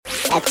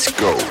Let's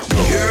go.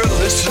 You're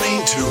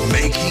listening to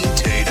Making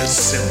Data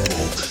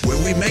Simple,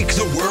 where we make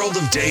the world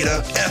of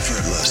data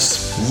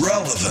effortless,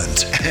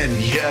 relevant,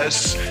 and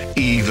yes,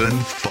 even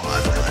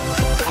fun.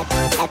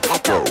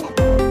 Let's go.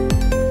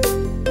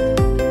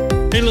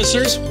 Hey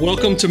listeners,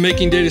 welcome to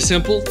Making Data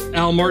Simple.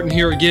 Al Martin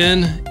here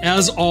again.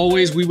 As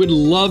always, we would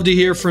love to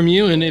hear from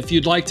you. And if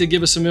you'd like to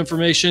give us some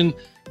information,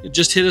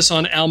 just hit us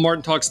on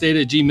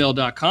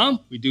almartintalksdata@gmail.com.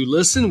 We do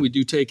listen, we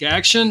do take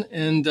action.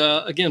 And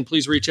again,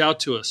 please reach out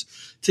to us.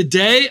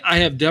 Today, I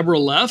have Deborah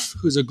Leff,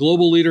 who's a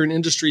global leader in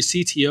industry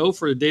CTO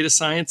for a data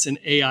science and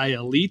AI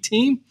elite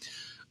team.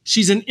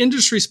 She's an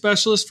industry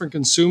specialist for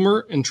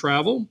consumer and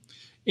travel.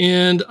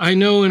 And I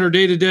know in her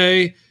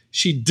day-to-day,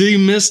 she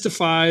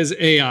demystifies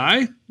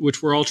AI,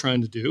 which we're all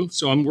trying to do.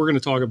 So we're going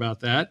to talk about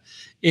that.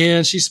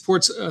 And she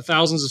supports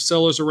thousands of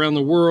sellers around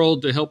the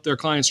world to help their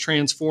clients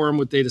transform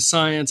with data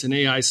science and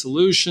AI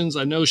solutions.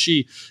 I know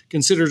she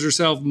considers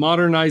herself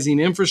modernizing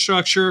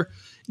infrastructure.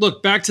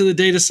 Look, back to the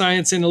data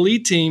science and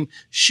elite team.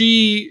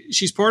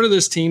 She's part of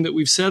this team that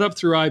we've set up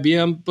through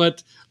IBM.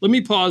 But let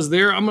me pause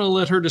there. I'm going to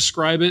let her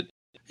describe it.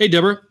 Hey,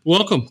 Deborah,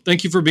 welcome.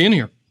 Thank you for being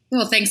here.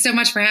 Well, thanks so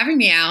much for having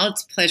me, Al.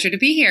 It's a pleasure to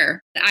be here.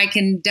 I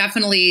can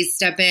definitely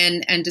step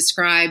in and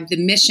describe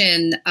the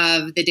mission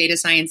of the data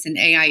science and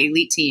AI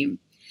elite team.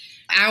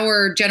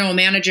 Our general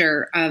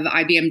manager of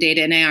IBM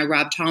Data and AI,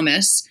 Rob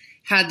Thomas,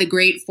 had the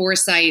great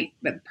foresight,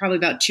 probably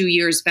about 2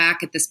 years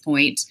back at this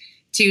point,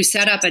 to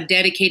set up a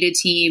dedicated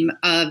team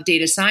of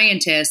data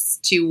scientists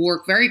to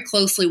work very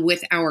closely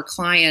with our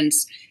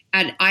clients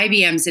at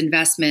IBM's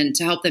investment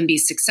to help them be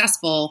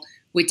successful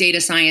with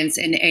data science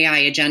and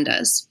AI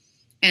agendas.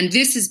 And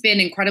this has been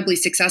incredibly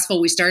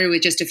successful. We started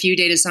with just a few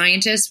data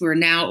scientists. We're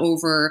now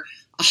over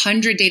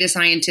 100 data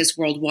scientists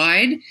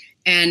worldwide.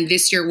 And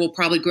this year we'll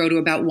probably grow to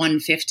about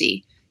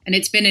 150. And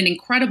it's been an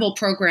incredible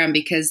program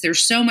because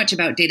there's so much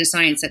about data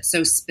science that's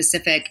so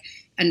specific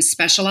and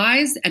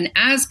specialized. And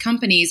as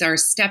companies are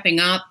stepping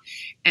up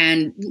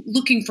and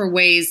looking for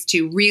ways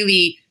to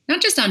really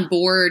not just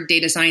onboard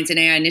data science and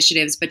AI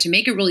initiatives, but to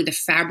make it really the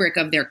fabric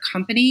of their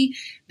company,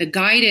 the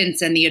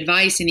guidance and the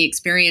advice and the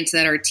experience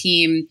that our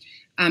team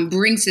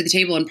brings to the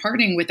table and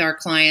partnering with our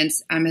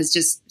clients has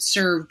just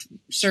served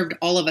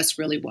all of us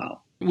really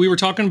well. We were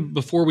talking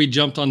before we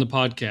jumped on the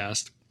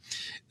podcast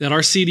that our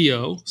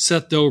CDO,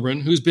 Seth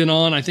Dobrin, who's been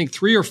on, I think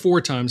 3 or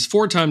 4 times,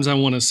 4 times I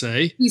want to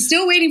say. He's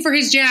still waiting for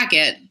his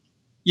jacket.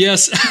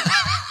 Yes.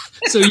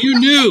 So you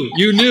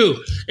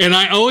knew. And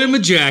I owe him a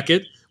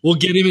jacket. We'll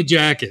get him a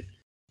jacket.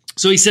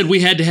 So he said,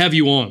 we had to have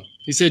you on.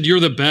 He said, you're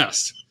the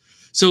best.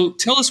 So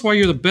tell us why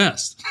you're the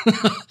best.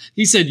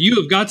 He said, you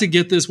have got to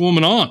get this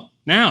woman on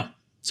now.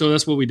 So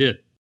that's what we did.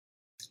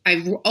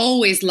 I've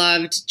always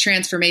loved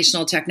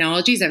transformational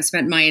technologies. I've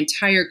spent my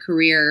entire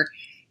career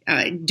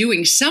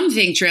doing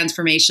something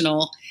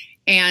transformational.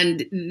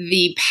 And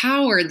the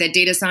power that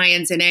data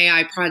science and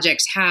AI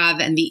projects have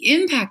and the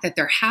impact that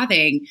they're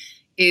having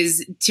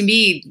is, to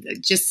me,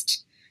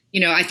 just,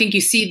 I think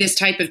you see this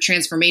type of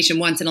transformation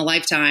once in a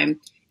lifetime.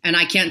 And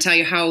I can't tell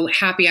you how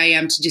happy I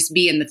am to just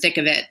be in the thick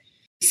of it.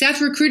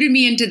 Seth recruited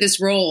me into this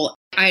role.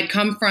 I had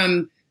come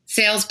from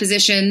sales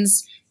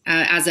positions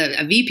as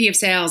a VP of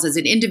sales, as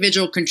an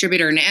individual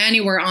contributor, and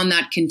anywhere on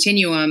that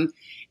continuum.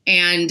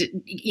 And,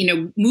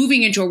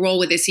 moving into a role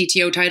with a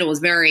CTO title was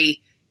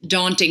very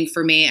daunting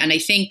for me. And I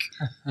think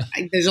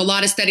there's a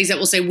lot of studies that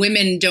will say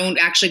women don't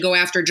actually go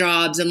after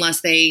jobs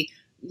unless they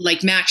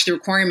match the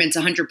requirements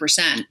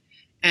 100%.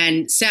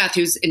 And Seth,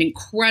 who's an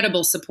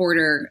incredible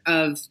supporter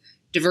of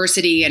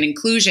diversity and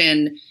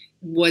inclusion,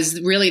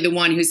 was really the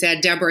one who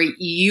said, Deborah,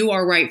 you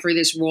are right for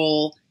this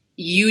role.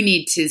 You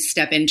need to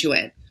step into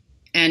it.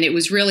 And it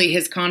was really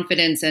his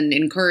confidence and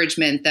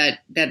encouragement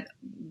that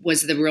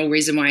was the real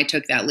reason why I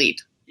took that leap.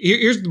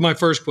 Here's my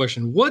first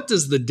question. What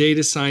does the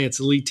data science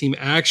elite team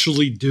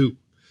actually do?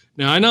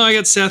 Now, I know I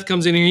got Seth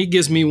comes in here, he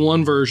gives me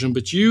one version,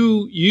 but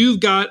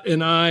you've got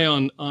an eye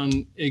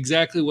on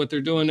exactly what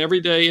they're doing every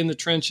day in the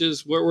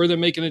trenches, where they're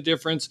making a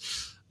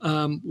difference.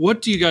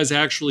 What do you guys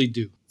actually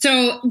do?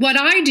 So what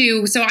I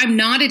do, I'm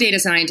not a data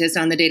scientist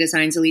on the data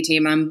science elite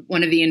team. I'm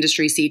one of the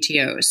industry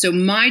CTOs. So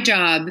my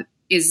job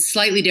is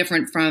slightly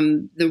different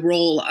from the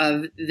role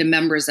of the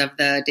members of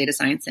the data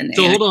science and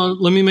So AI. hold on,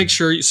 let me make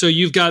sure. So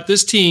you've got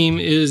this team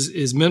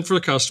is meant for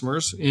the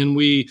customers, and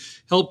we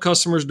help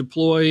customers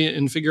deploy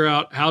and figure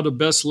out how to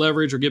best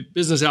leverage or get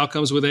business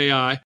outcomes with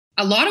AI.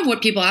 A lot of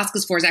what people ask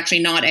us for is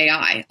actually not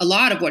AI. A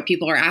lot of what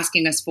people are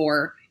asking us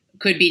for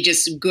could be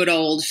just good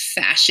old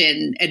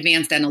fashioned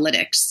advanced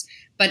analytics.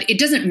 But it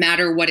doesn't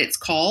matter what it's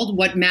called.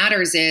 What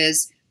matters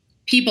is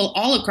people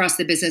all across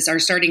the business are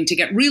starting to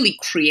get really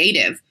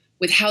creative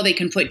with how they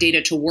can put data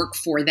to work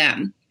for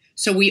them.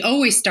 So we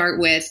always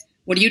start with,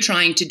 what are you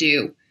trying to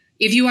do?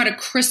 If you had a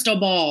crystal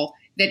ball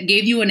that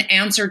gave you an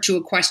answer to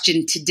a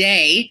question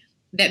today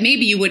that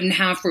maybe you wouldn't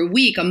have for a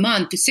week, a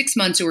month, 6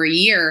 months, or a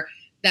year,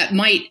 that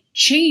might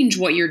change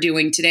what you're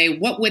doing today,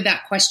 what would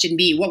that question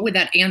be? What would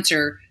that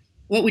answer?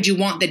 What would you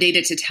want the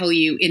data to tell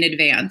you in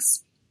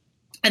advance?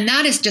 And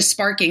that is just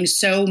sparking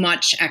so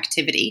much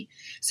activity.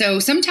 So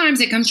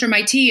sometimes it comes from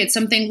IT. It's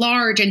something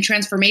large and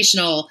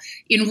transformational.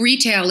 In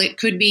retail, it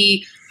could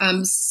be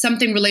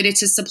something related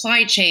to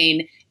supply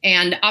chain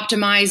and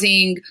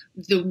optimizing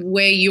the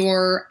way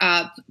you're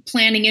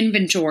planning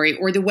inventory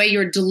or the way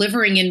you're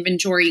delivering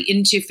inventory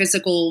into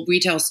physical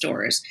retail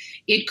stores.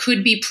 It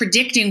could be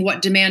predicting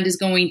what demand is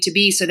going to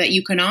be so that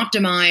you can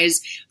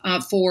optimize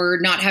for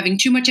not having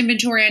too much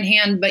inventory on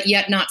hand, but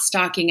yet not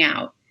stocking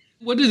out.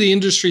 What do the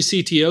industry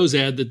CTOs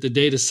add that the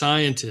data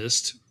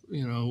scientist,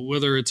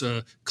 whether it's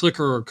a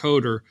clicker or a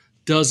coder,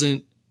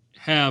 doesn't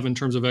have in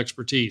terms of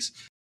expertise?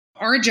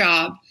 Our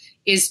job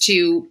is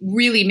to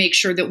really make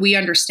sure that we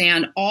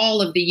understand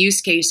all of the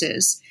use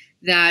cases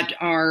that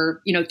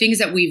are, things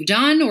that we've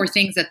done or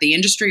things that the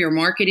industry or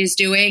market is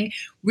doing,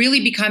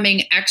 really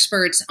becoming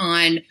experts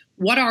on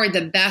what are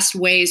the best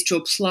ways to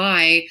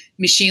apply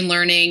machine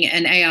learning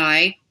and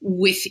AI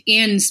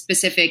within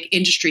specific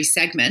industry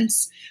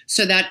segments,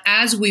 so that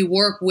as we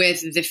work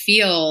with the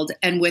field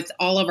and with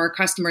all of our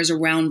customers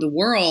around the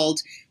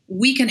world,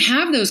 we can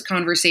have those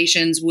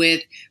conversations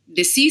with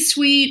the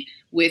C-suite,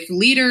 with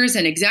leaders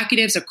and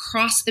executives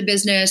across the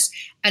business,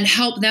 and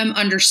help them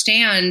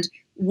understand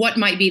what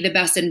might be the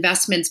best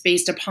investments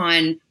based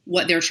upon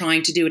what they're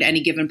trying to do at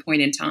any given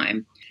point in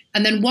time.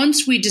 And then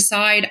once we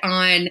decide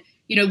on,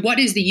 what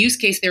is the use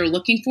case they're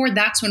looking for,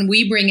 that's when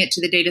we bring it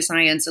to the data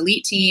science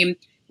elite team.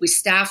 We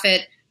staff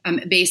it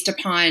based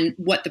upon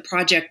what the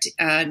project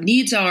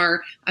needs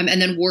are, and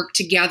then work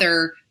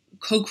together,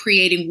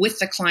 co-creating with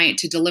the client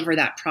to deliver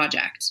that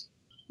project.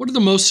 What are the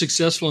most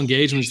successful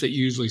engagements that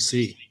you usually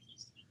see?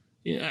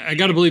 I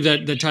got to believe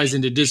that ties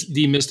into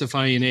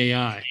demystifying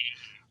AI.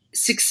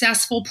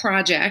 Successful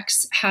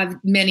projects have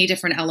many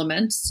different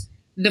elements.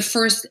 The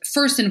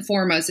first and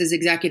foremost is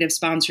executive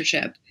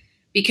sponsorship,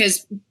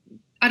 because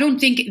I don't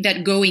think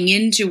that going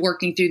into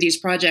working through these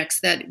projects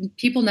that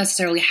people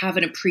necessarily have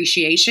an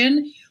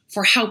appreciation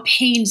for how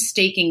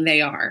painstaking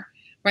they are,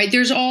 right?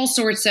 There's all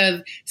sorts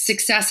of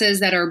successes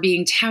that are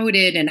being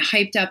touted and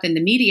hyped up in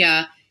the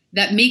media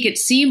that make it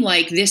seem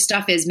like this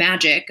stuff is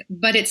magic,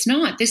 but it's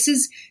not. This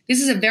is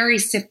a very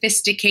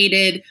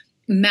sophisticated,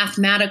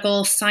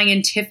 mathematical,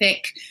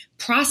 scientific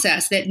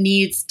process that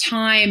needs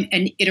time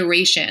and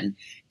iteration.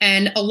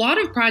 And a lot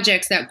of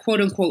projects that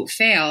quote unquote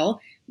fail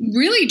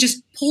really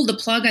just pull the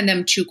plug on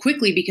them too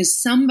quickly because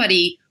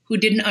somebody who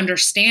didn't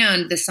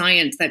understand the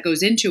science that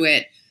goes into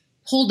it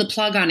pulled the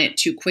plug on it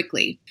too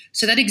quickly.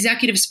 So that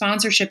executive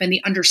sponsorship and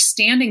the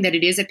understanding that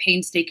it is a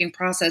painstaking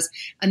process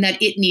and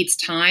that it needs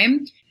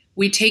time.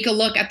 We take a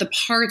look at the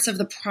parts of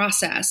the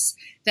process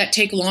that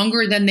take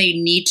longer than they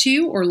need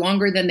to or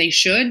longer than they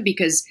should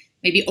because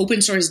maybe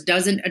open source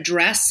doesn't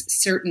address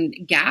certain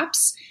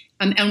gaps.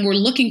 And we're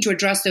looking to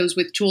address those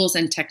with tools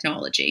and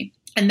technology.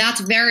 And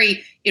that's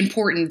very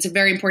important. It's a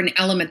very important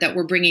element that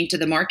we're bringing to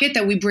the market,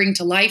 that we bring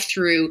to life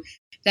through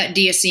that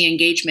DSC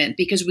engagement,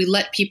 because we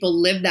let people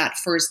live that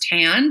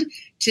firsthand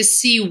to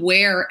see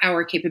where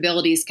our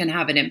capabilities can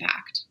have an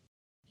impact.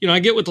 I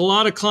get with a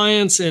lot of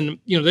clients and,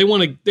 they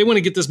want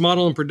to get this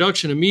model in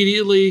production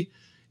immediately.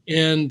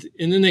 And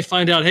then they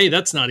find out, hey,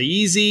 that's not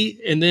easy.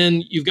 And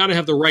then you've got to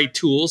have the right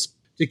tools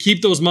to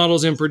keep those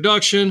models in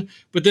production.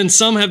 But then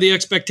some have the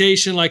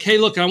expectation like, hey,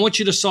 look, I want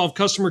you to solve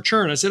customer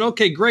churn. I said,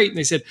 okay, great. And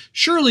they said,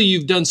 surely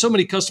you've done so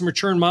many customer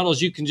churn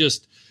models, you can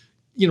just,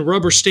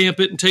 rubber stamp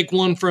it and take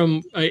one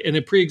from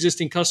a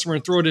pre-existing customer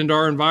and throw it into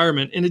our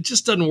environment. And it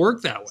just doesn't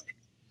work that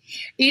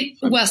way.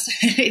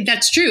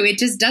 That's true. It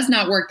just does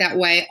not work that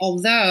way.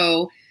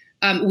 Although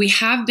we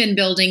have been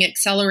building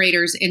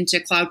accelerators into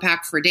Cloud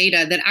Pak for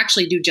Data that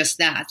actually do just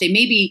that. They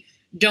maybe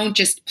don't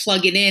just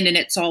plug it in and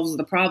it solves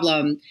the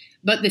problem,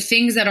 but the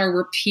things that are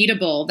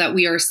repeatable that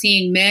we are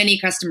seeing many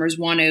customers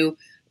want to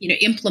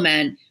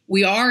implement,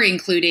 we are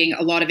including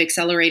a lot of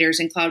accelerators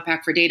in Cloud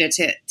Pak for Data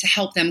to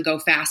help them go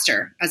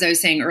faster. As I was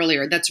saying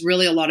earlier, that's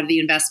really a lot of the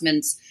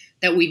investments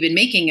that we've been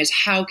making is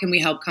how can we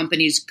help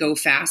companies go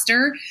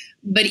faster?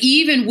 But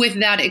even with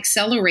that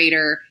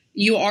accelerator,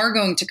 you are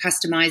going to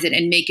customize it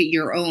and make it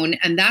your own.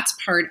 And that's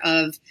part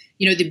of,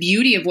 the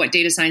beauty of what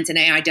data science and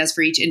AI does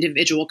for each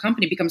individual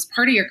company becomes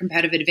part of your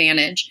competitive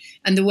advantage.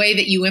 And the way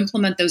that you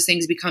implement those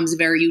things becomes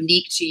very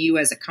unique to you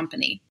as a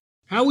company.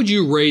 How would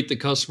you rate the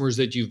customers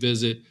that you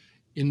visit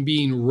in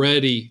being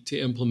ready to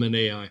implement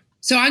AI?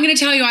 So I'm going to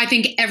tell you, I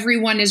think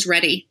everyone is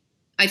ready.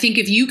 I think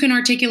if you can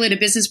articulate a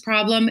business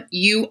problem,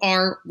 you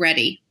are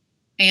ready.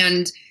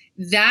 And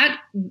that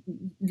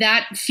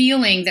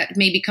feeling that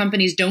maybe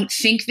companies don't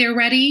think they're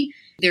ready,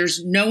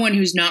 there's no one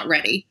who's not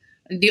ready.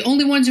 The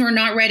only ones who are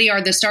not ready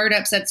are the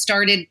startups that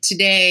started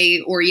today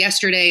or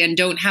yesterday and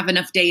don't have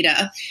enough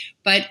data.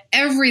 But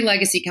every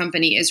legacy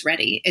company is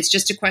ready. It's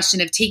just a question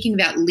of taking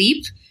that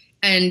leap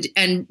and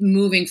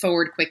moving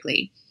forward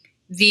quickly.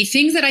 The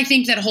things that I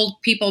think that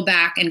hold people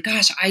back, and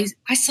gosh,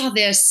 I saw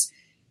this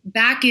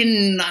back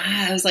in,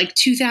 it was like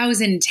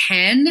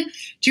 2010. Do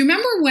you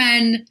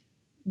remember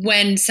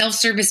when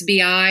self-service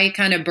BI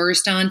kind of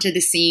burst onto the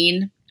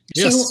scene?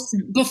 Yes. So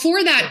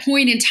before that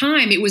point in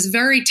time, it was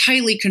very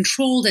tightly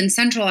controlled and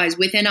centralized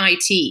within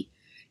IT.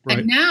 Right.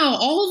 And now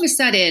all of a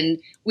sudden,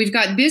 we've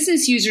got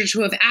business users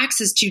who have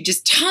access to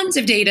just tons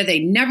of data they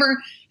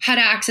never had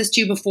access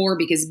to before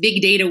because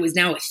big data was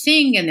now a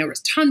thing and there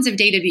was tons of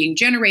data being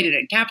generated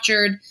and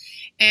captured.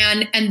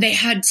 And they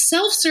had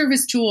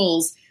self-service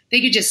tools.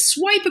 They could just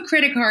swipe a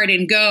credit card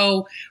and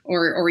go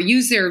or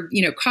use their,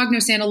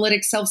 Cognos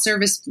Analytics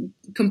self-service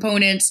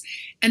components.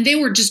 And they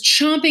were just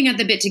chomping at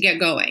the bit to get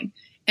going.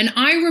 And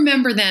I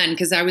remember then,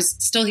 because I was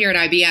still here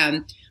at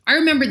IBM, I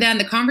remember then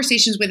the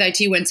conversations with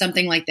IT went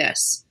something like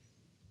this.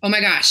 Oh my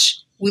gosh,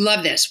 we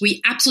love this.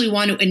 We absolutely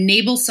want to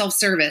enable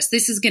self-service.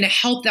 This is going to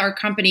help our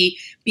company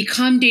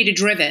become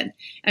data-driven.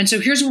 And so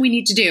here's what we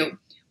need to do.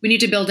 We need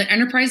to build an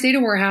enterprise data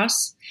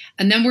warehouse,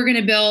 and then we're going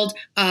to build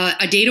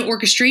a data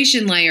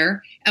orchestration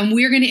layer, and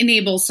we're going to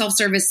enable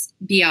self-service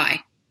BI.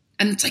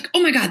 And it's like,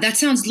 oh my God, that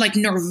sounds like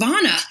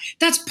nirvana.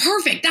 That's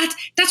perfect.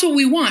 That's what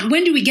we want.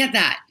 When do we get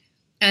that?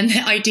 And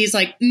the IT is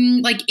like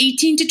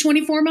 18 to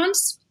 24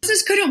 months.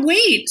 Business couldn't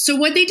wait. So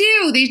what they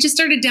do, they just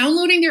started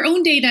downloading their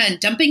own data and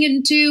dumping it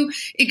into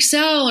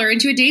Excel or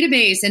into a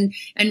database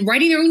and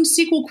writing their own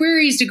SQL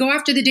queries to go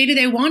after the data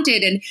they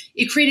wanted. And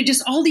it created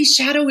just all these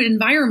shadow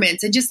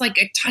environments and just like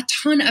a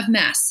ton of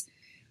mess.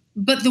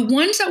 But the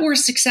ones that were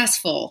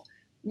successful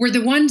were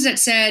the ones that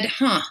said,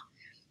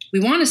 we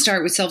want to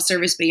start with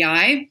self-service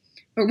BI,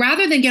 but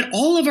rather than get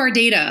all of our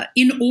data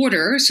in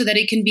order so that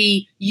it can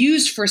be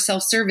used for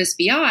self-service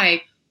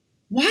BI,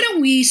 why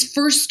don't we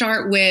first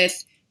start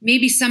with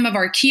maybe some of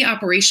our key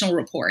operational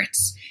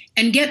reports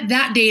and get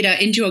that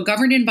data into a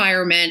governed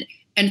environment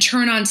and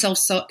turn on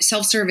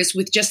self-service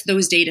with just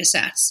those data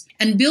sets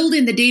and build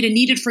in the data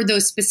needed for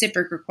those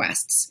specific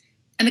requests.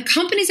 And the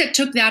companies that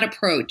took that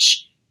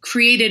approach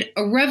created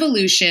a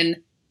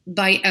revolution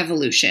by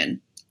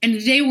evolution,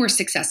 and they were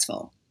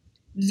successful.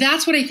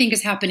 That's what I think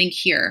is happening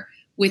here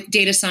with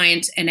data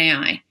science and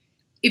AI.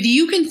 If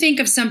you can think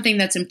of something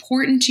that's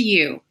important to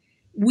you,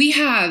 we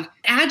have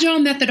agile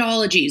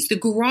methodologies, the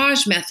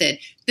garage method,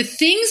 the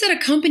things that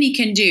a company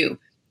can do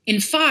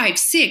in 5,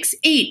 6,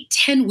 8,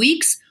 10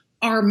 weeks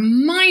are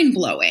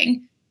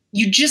mind-blowing.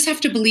 You just have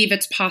to believe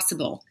it's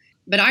possible.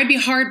 But I'd be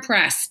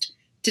hard-pressed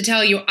to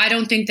tell you, I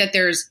don't think that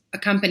there's a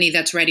company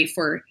that's ready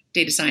for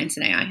data science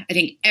and AI. I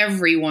think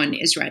everyone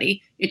is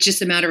ready. It's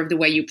just a matter of the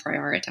way you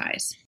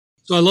prioritize.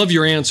 So I love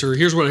your answer.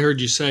 Here's what I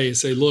heard you say.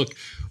 Look,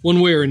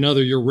 one way or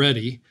another, you're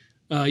ready.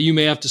 You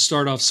may have to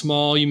start off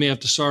small. You may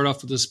have to start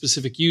off with a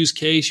specific use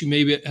case. You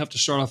may have to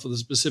start off with a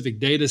specific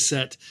data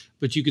set,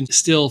 but you can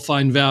still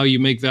find value,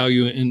 make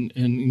value,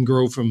 and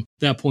grow from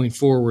that point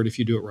forward if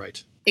you do it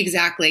right.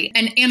 Exactly.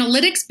 And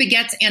analytics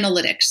begets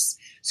analytics.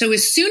 So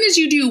as soon as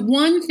you do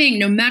one thing,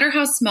 no matter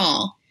how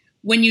small,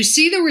 when you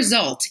see the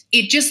result,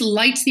 it just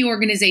lights the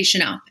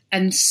organization up.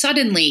 And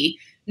suddenly,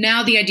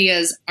 now the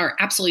ideas are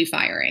absolutely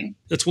firing.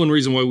 That's one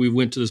reason why we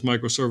went to this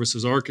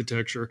microservices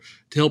architecture,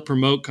 to help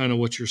promote kind of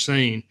what you're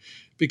saying.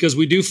 Because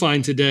we do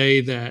find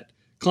today that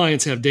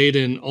clients have data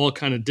in all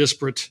kind of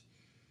disparate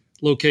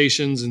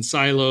locations and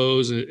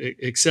silos,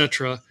 et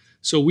cetera.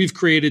 So we've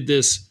created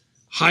this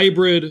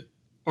hybrid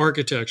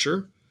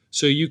architecture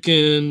so you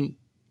can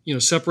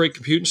separate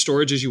compute and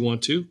storage as you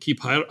want to, keep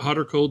hot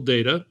or cold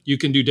data. You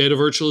can do data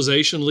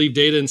virtualization, leave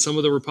data in some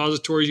of the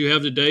repositories you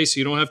have today so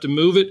you don't have to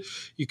move it.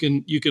 You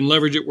can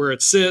leverage it where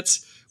it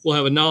sits. We'll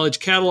have a knowledge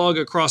catalog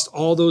across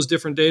all those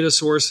different data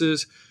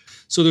sources.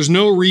 So there's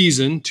no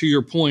reason, to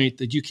your point,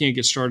 that you can't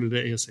get started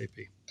at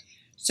ASAP.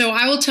 So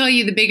I will tell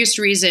you the biggest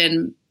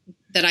reason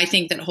that I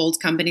think that holds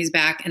companies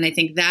back, and I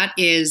think that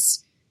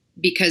is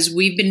because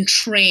we've been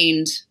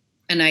trained.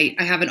 And I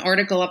have an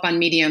article up on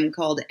Medium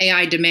called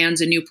AI Demands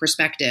a New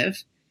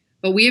Perspective.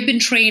 But we have been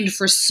trained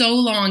for so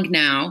long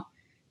now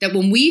that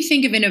when we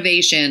think of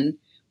innovation,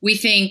 we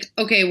think,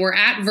 okay, we're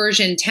at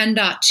version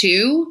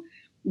 10.2.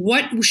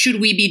 What should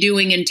we be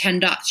doing in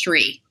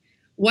 10.3?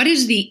 What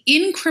is the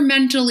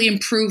incremental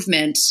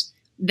improvement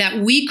that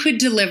we could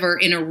deliver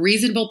in a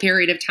reasonable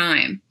period of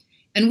time?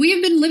 And we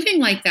have been living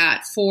like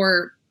that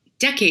for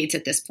decades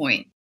at this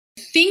point.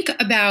 Think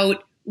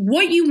about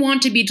what you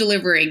want to be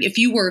delivering if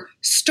you were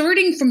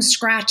starting from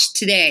scratch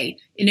today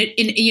in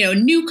a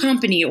new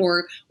company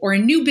or a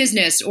new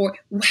business, or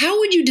how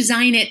would you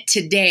design it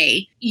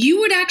today? You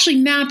would actually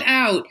map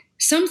out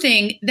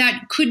something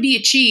that could be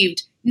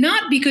achieved,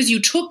 not because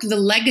you took the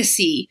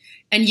legacy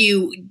and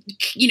you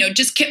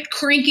just kept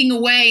cranking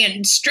away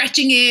and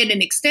stretching it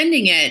and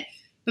extending it,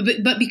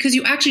 but because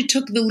you actually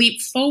took the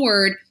leap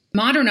forward,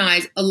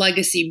 modernize a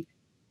legacy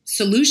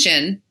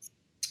solution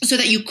so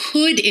that you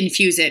could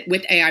infuse it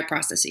with AI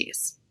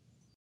processes.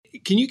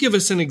 Can you give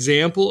us an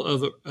example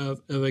of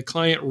a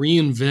client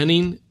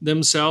reinventing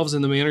themselves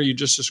in the manner you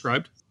just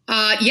described?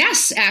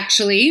 Yes,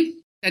 actually.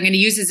 I'm going to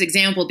use this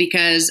example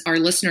because our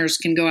listeners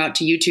can go out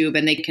to YouTube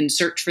and they can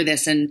search for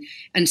this and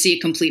see a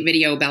complete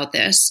video about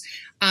this.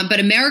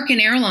 But American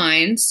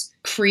Airlines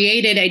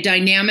created a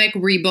dynamic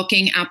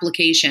rebooking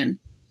application.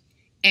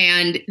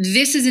 And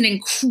this is an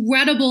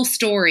incredible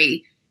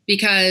story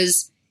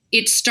because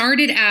it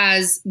started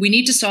as, we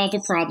need to solve a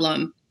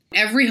problem.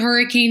 Every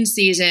hurricane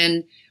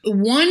season,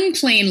 one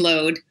plane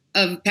load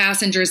of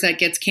passengers that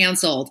gets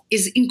canceled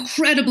is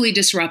incredibly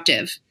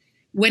disruptive.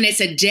 When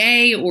it's a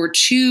day or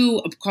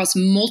two across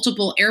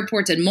multiple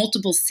airports and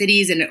multiple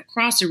cities and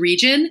across a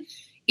region,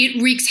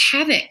 it wreaks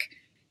havoc.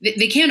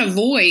 They can't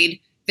avoid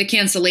the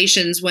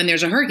cancellations when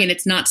there's a hurricane.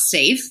 It's not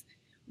safe.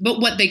 But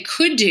what they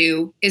could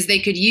do is they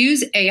could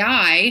use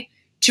AI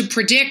to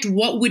predict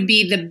what would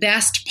be the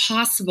best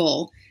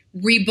possible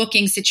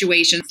rebooking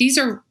situations. These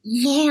are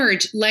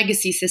large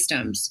legacy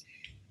systems,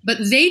 but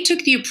they took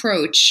the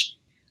approach,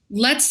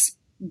 let's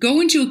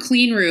go into a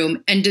clean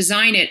room and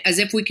design it as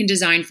if we can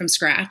design from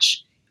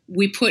scratch.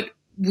 We put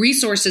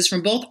resources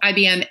from both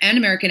IBM and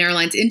American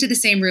Airlines into the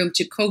same room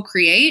to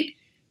co-create.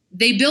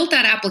 They built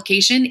that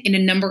application in a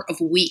number of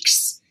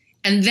weeks,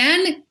 and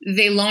then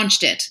they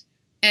launched it.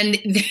 And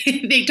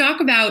they talk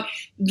about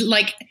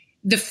like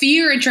the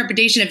fear and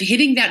trepidation of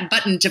hitting that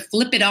button to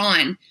flip it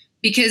on,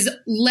 because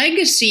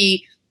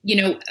legacy,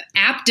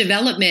 app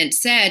development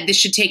said this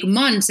should take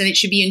months and it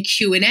should be in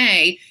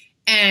Q&A.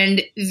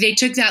 And they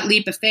took that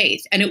leap of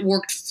faith and it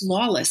worked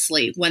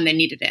flawlessly when they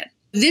needed it.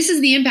 This is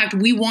the impact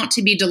we want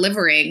to be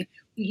delivering.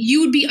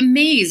 You would be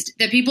amazed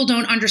that people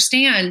don't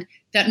understand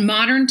that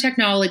modern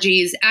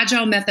technologies,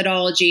 agile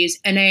methodologies,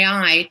 and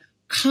AI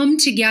come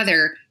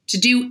together to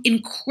do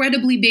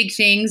incredibly big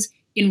things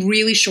in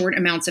really short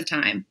amounts of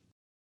time.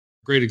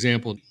 Great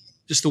example.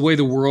 Just the way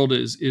the world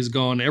is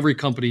gone, every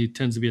company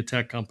tends to be a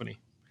tech company.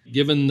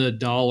 Given the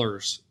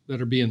dollars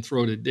that are being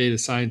thrown at data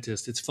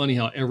scientists, it's funny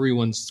how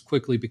everyone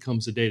quickly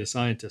becomes a data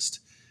scientist.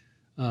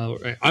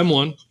 I'm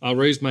one. I'll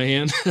raise my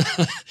hand,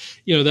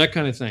 that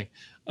kind of thing.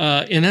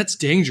 And that's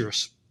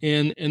dangerous.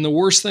 And the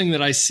worst thing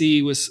that I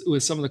see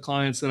with some of the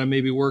clients that I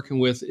may be working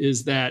with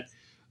is that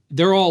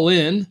they're all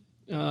in.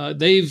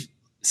 They've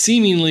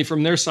seemingly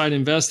from their side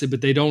invested,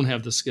 but they don't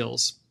have the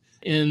skills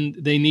and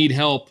they need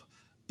help.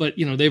 But,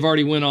 they've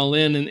already went all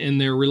in and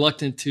they're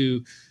reluctant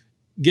to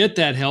get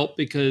that help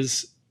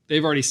because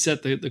they've already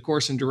set the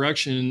course and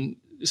direction,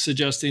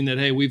 suggesting that,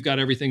 hey, we've got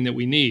everything that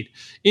we need.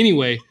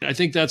 Anyway, I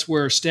think that's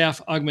where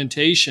staff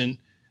augmentation,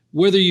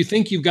 whether you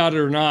think you've got it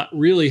or not,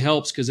 really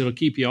helps because it'll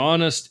keep you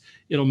honest.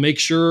 It'll make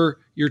sure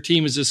your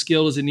team is as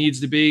skilled as it needs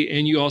to be,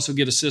 and you also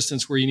get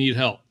assistance where you need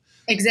help.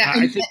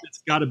 Exactly. I think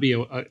that's got to be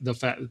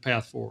the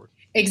path forward.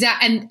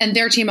 Exactly. And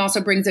their team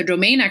also brings a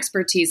domain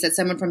expertise that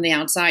someone from the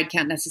outside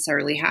can't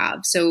necessarily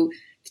have. So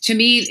to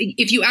me,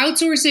 if you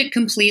outsource it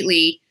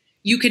completely,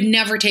 you could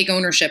never take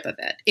ownership of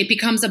it. It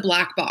becomes a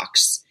black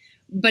box.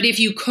 But if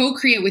you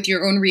co-create with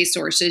your own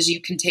resources,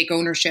 you can take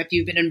ownership.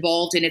 You've been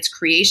involved in its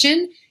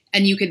creation,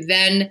 and you could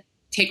then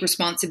take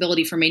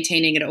responsibility for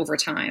maintaining it over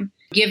time.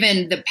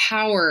 Given the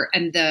power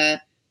and the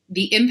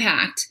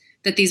impact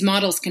that these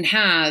models can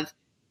have,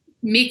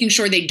 making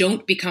sure they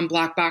don't become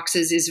black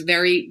boxes is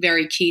very,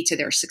 very key to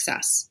their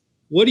success.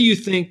 What do you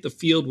think the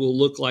field will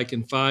look like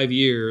in 5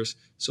 years?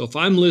 So if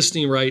I'm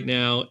listening right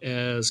now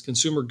as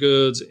consumer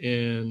goods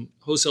and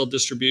wholesale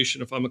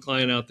distribution, if I'm a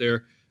client out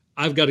there,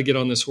 I've got to get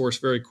on this horse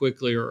very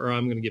quickly or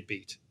I'm going to get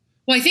beat.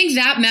 Well, I think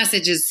that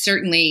message is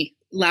certainly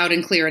loud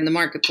and clear in the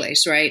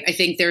marketplace, right? I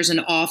think there's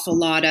an awful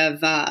lot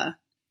of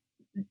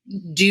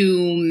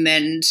doom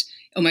and,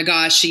 oh my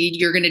gosh,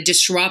 you're going to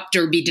disrupt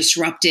or be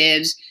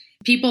disrupted.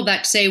 People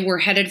that say we're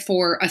headed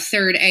for a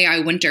third AI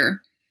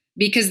winter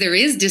because there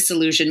is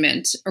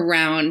disillusionment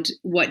around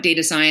what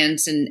data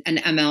science and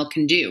ML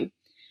can do.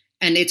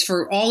 And it's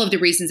for all of the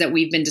reasons that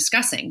we've been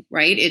discussing,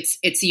 right?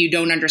 It's you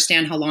don't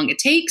understand how long it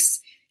takes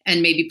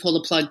and maybe pull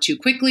the plug too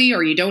quickly,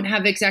 or you don't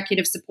have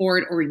executive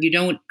support, or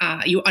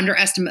you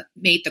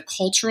underestimate the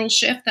cultural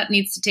shift that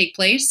needs to take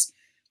place,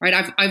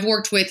 right? I've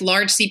worked with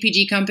large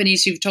CPG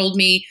companies who've told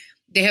me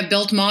they have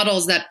built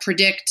models that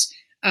predict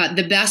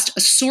the best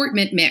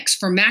assortment mix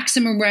for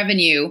maximum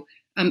revenue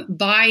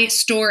by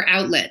store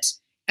outlet,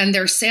 and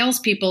their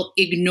salespeople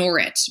ignore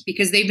it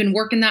because they've been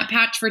working that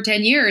patch for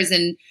 10 years,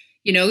 and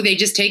they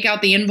just take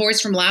out the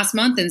invoice from last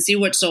month and see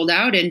what sold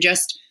out and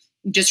just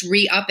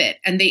re-up it,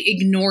 and they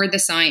ignore the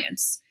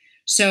science.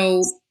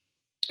 So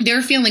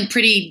they're feeling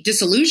pretty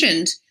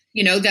disillusioned,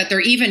 that they're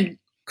even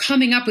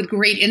coming up with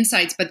great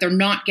insights, but they're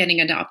not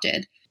getting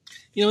adopted.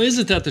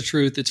 Isn't that the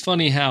truth? It's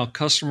funny how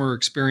customer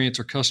experience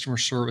or customer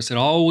service, it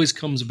always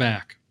comes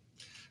back.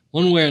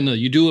 One way or another,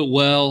 you do it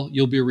well,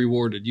 you'll be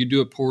rewarded. You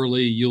do it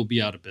poorly, you'll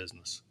be out of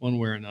business, one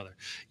way or another.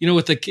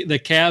 With the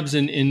cabs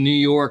in New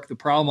York, the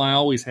problem I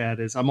always had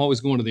is I'm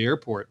always going to the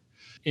airport.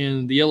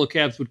 And the yellow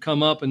cabs would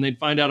come up and they'd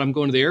find out I'm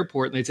going to the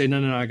airport and they'd say,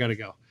 no, I got to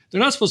go.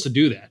 They're not supposed to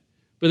do that,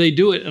 but they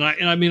do it. And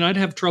I'd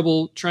have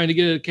trouble trying to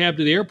get a cab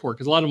to the airport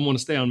because a lot of them want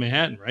to stay on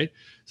Manhattan, right?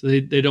 So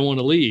they don't want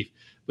to leave.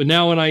 But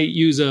now when I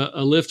use a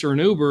Lyft or an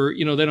Uber,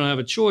 they don't have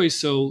a choice.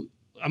 So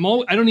I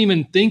don't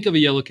even think of a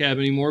yellow cab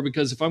anymore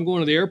because if I'm going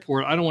to the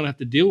airport, I don't want to have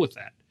to deal with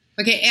that.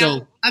 Okay,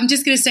 so, I'm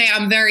just going to say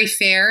I'm very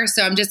fair.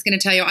 So I'm just going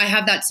to tell you I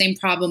have that same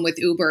problem with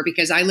Uber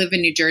because I live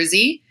in New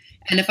Jersey.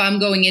 And if I'm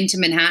going into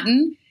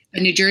Manhattan, a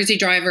New Jersey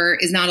driver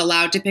is not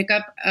allowed to pick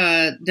up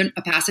a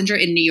passenger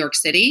in New York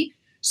City.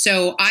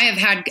 So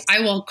I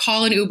will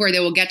call an Uber.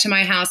 They will get to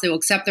my house. They will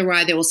accept the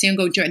ride. They will see I'm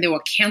going to, and they will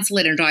cancel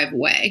it and drive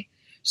away.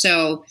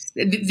 So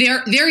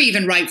they're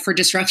even ripe for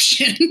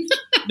disruption.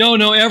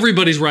 No,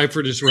 everybody's ripe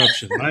for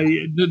disruption.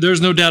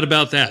 There's no doubt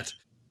about that.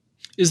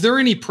 Is there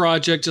any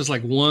project, just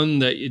like one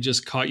that it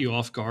just caught you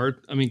off guard?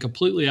 I mean,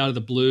 completely out of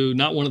the blue,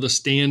 not one of the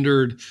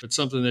standard, but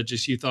something that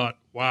just you thought,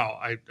 wow,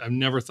 I've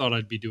never thought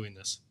I'd be doing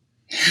this.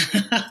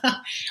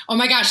 Oh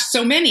my gosh,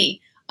 so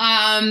many.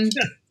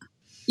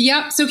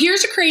 Yep. So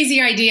here's a crazy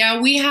idea.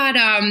 We had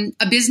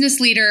a business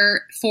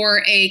leader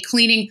for a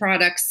cleaning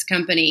products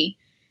company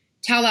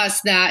tell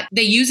us that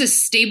they use a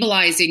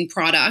stabilizing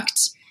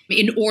product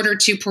in order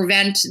to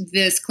prevent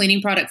this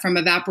cleaning product from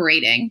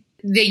evaporating.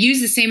 They use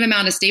the same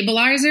amount of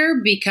stabilizer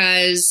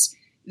because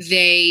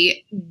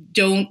they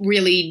don't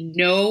really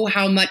know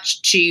how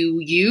much to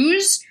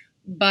use,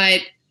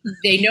 but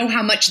they know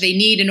how much they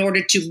need in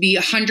order to be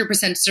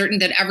 100% certain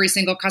that every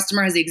single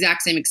customer has the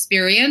exact same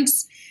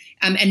experience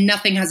and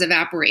nothing has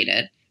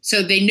evaporated.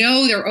 So they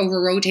know they're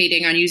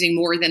over-rotating on using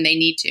more than they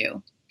need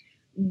to.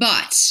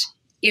 But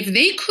if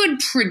they could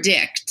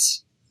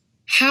predict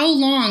how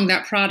long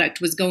that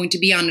product was going to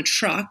be on a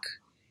truck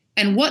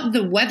and what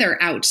the weather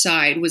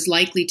outside was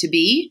likely to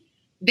be,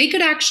 they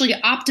could actually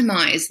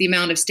optimize the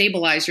amount of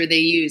stabilizer they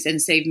use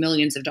and save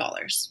millions of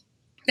dollars.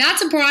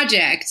 That's a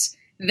project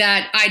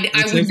that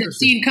I wouldn't have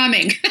seen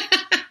coming.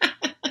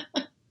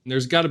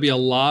 There's got to be a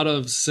lot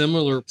of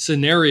similar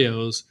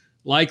scenarios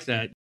like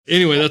that.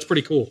 Anyway, that's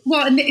pretty cool.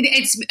 Well,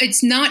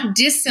 it's not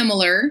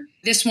dissimilar.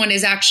 This one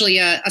is actually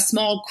a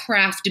small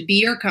craft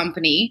beer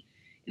company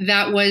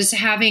that was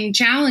having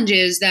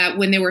challenges that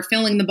when they were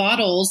filling the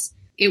bottles,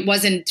 it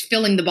wasn't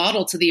filling the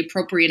bottle to the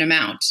appropriate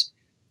amount.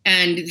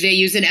 And they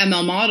used an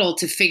ML model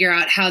to figure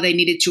out how they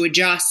needed to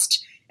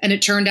adjust. And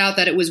it turned out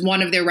that it was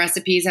one of their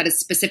recipes had a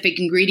specific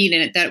ingredient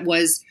in it that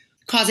was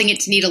causing it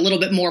to need a little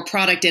bit more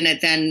product in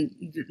it than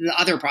the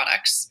other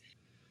products.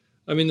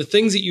 I mean, the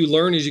things that you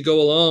learn as you go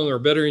along are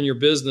better in your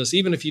business.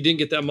 Even if you didn't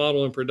get that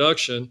model in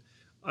production,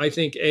 I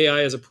think AI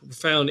has a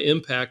profound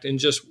impact in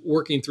just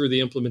working through the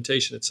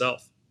implementation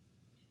itself.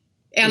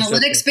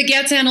 Analytics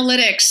begets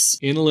analytics.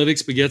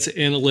 Analytics begets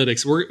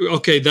analytics.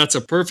 Okay, that's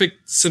a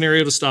perfect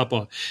scenario to stop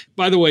on.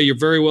 By the way, you're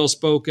very well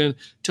spoken,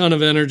 ton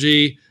of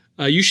energy.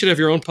 You should have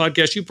your own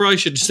podcast. You probably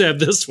should just have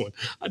this one.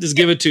 I'll just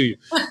give it to you.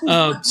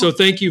 So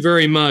thank you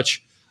very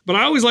much. But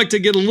I always like to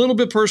get a little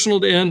bit personal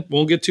to end.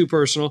 Won't get too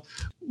personal.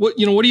 What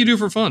do you do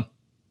for fun?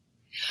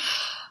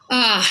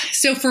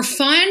 So for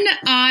fun,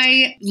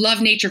 I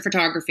love nature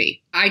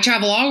photography. I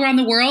travel all around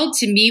the world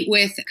to meet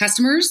with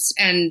customers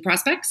and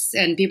prospects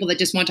and people that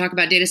just want to talk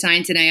about data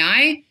science and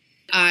AI.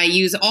 I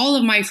use all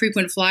of my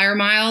frequent flyer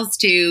miles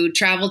to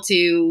travel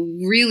to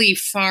really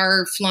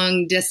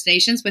far-flung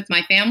destinations with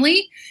my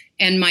family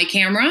and my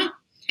camera,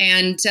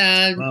 and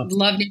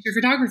love nature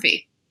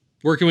photography.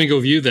 Where can we go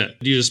view that?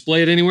 Do you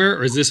display it anywhere,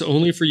 or is this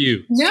only for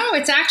you? No,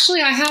 it's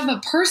actually, I have a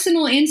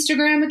personal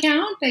Instagram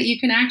account that you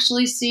can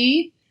actually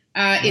see.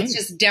 It's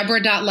just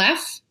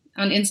Deborah.Leff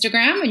on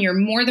Instagram, and you're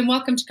more than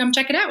welcome to come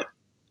check it out.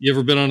 You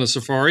ever been on a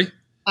safari?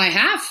 I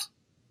have.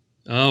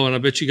 Oh, and I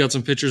bet you got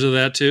some pictures of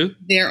that too?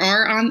 There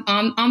are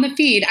on the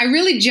feed. I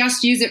really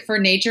just use it for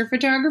nature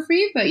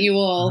photography, but you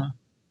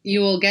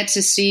will get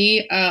to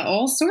see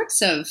all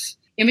sorts of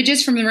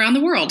images from around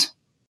the world.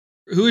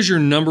 Who is your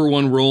number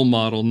one role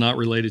model not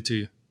related to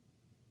you?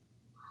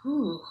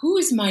 Who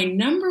is my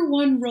number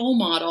one role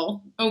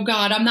model? Oh,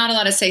 God, I'm not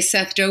allowed to say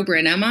Seth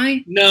Dobrin, am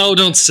I? No,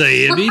 don't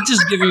say it. He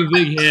just gave me a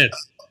big head.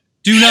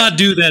 Do not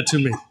do that to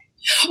me.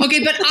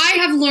 Okay, but I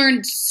have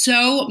learned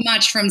so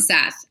much from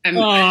Seth.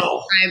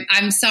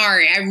 I'm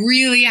sorry. I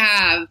really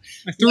have.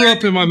 I threw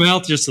up in my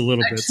mouth just a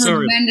little bit.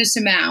 Sorry. Tremendous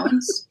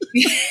amount.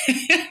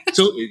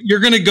 So you're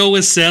going to go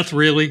with Seth,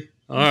 really?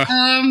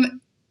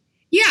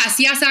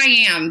 Yes,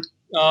 I am.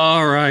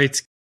 All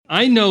right.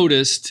 I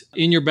noticed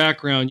in your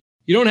background,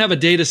 you don't have a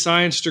data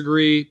science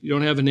degree. You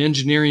don't have an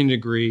engineering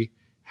degree.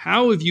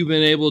 How have you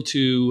been able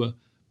to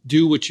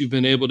do what you've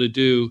been able to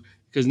do?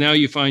 Because now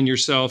you find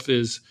yourself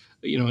as,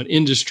 an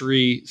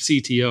industry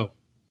CTO.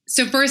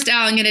 So first,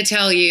 Al, I'm going to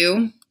tell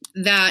you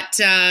that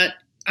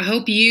I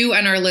hope you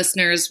and our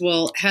listeners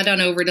will head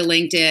on over to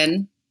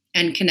LinkedIn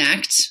and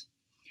connect.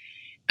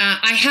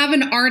 I have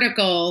an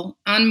article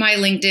on my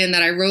LinkedIn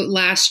that I wrote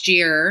last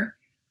year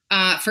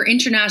for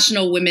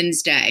International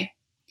Women's Day.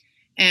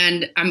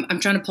 And I'm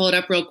trying to pull it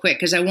up real quick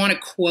because I want to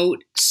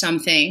quote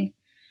something.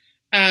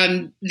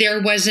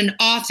 There was an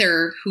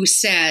author who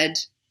said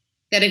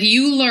that if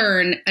you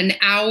learn an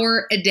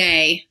hour a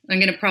day, I'm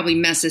going to probably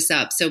mess this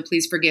up, so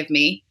please forgive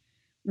me,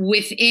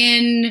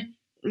 within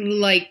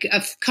like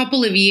a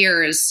couple of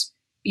years,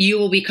 you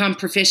will become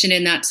proficient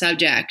in that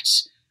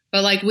subject.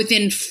 But like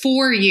within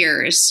 4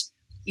 years,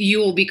 you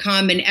will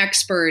become an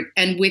expert.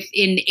 And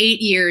within 8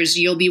 years,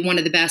 you'll be one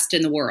of the best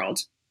in the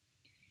world.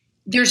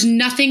 There's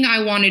nothing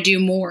I want to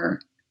do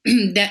more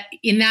that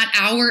in that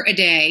hour a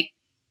day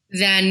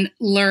than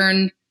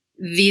learn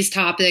these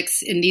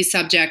topics and these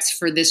subjects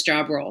for this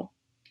job role.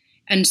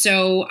 And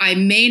so I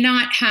may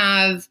not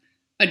have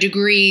a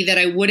degree that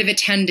I would have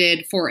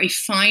attended for a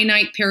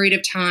finite period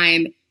of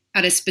time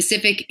at a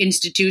specific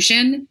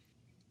institution.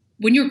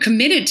 When you're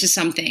committed to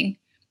something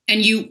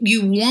and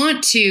you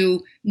want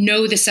to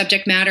know the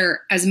subject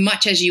matter as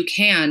much as you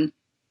can,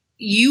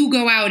 you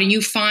go out and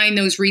you find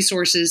those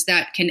resources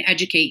that can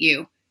educate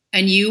you,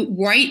 and you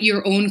write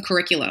your own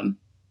curriculum.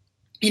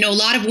 A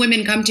lot of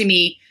women come to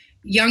me,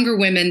 younger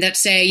women, that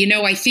say,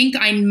 I think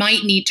I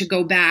might need to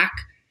go back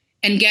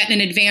and get an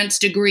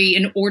advanced degree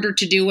in order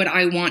to do what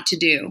I want to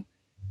do.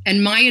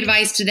 And my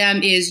advice to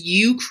them is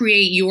you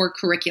create your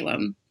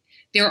curriculum.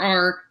 There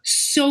are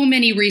so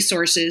many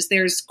resources.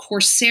 There's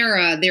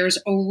Coursera, there's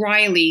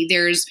O'Reilly,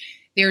 there's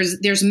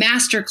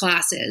master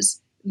classes.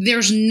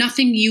 There's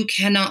nothing you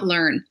cannot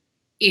learn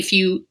if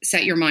you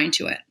set your mind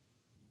to it.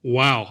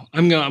 Wow.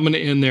 I'm gonna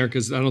end there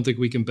because I don't think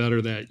we can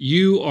better that.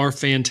 You are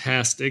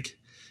fantastic.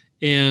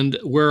 And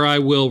where I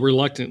will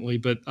reluctantly,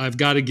 but I've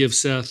got to give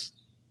Seth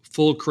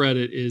full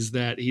credit, is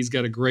that he's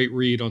got a great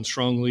read on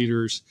strong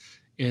leaders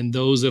and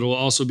those that will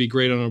also be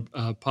great on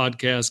a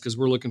podcast, because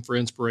we're looking for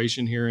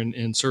inspiration here,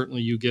 and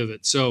certainly you give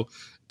it. So,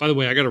 by the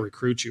way, I got to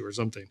recruit you or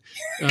something.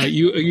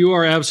 You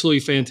are absolutely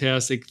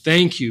fantastic.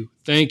 Thank you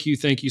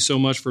so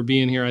much for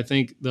being here. I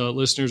think the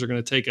listeners are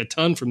going to take a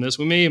ton from this.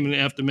 We may even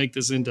have to make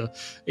this into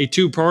a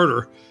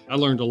two-parter. I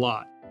learned a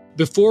lot.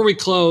 Before we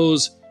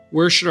close,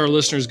 where should our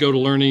listeners go to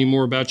learn any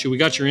more about you? We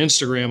got your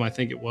Instagram, I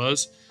think it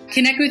was.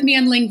 Connect with me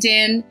on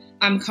LinkedIn.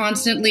 I'm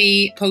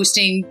constantly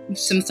posting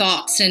some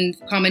thoughts and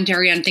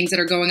commentary on things that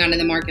are going on in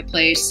the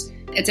marketplace.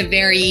 It's a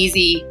very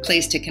easy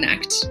place to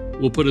connect.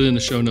 We'll put it in the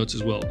show notes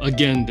as well.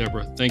 Again,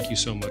 Deborah, thank you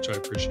so much. I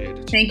appreciate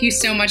it. Thank you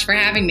so much for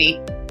having me.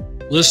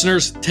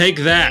 Listeners, take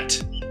that.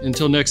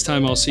 Until next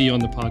time, I'll see you on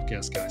the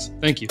podcast, guys.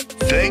 Thank you.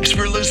 Thanks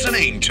for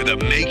listening to the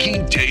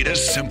Making Data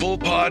Simple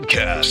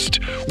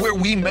podcast, where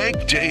we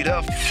make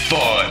data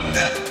fun.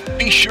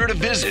 Be sure to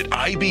visit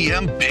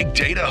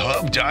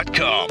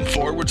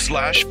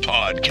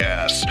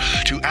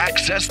IBMBigDataHub.com/podcast to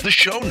access the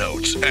show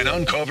notes and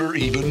uncover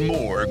even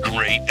more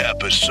great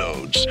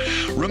episodes.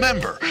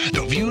 Remember,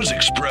 the views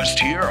expressed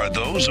here are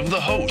those of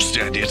the host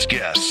and its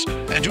guests,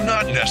 and do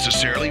not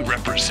necessarily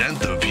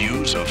represent the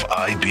views of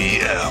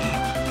IBM.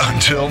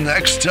 Until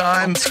next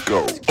time, Let's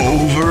go.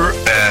 over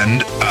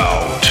and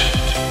out.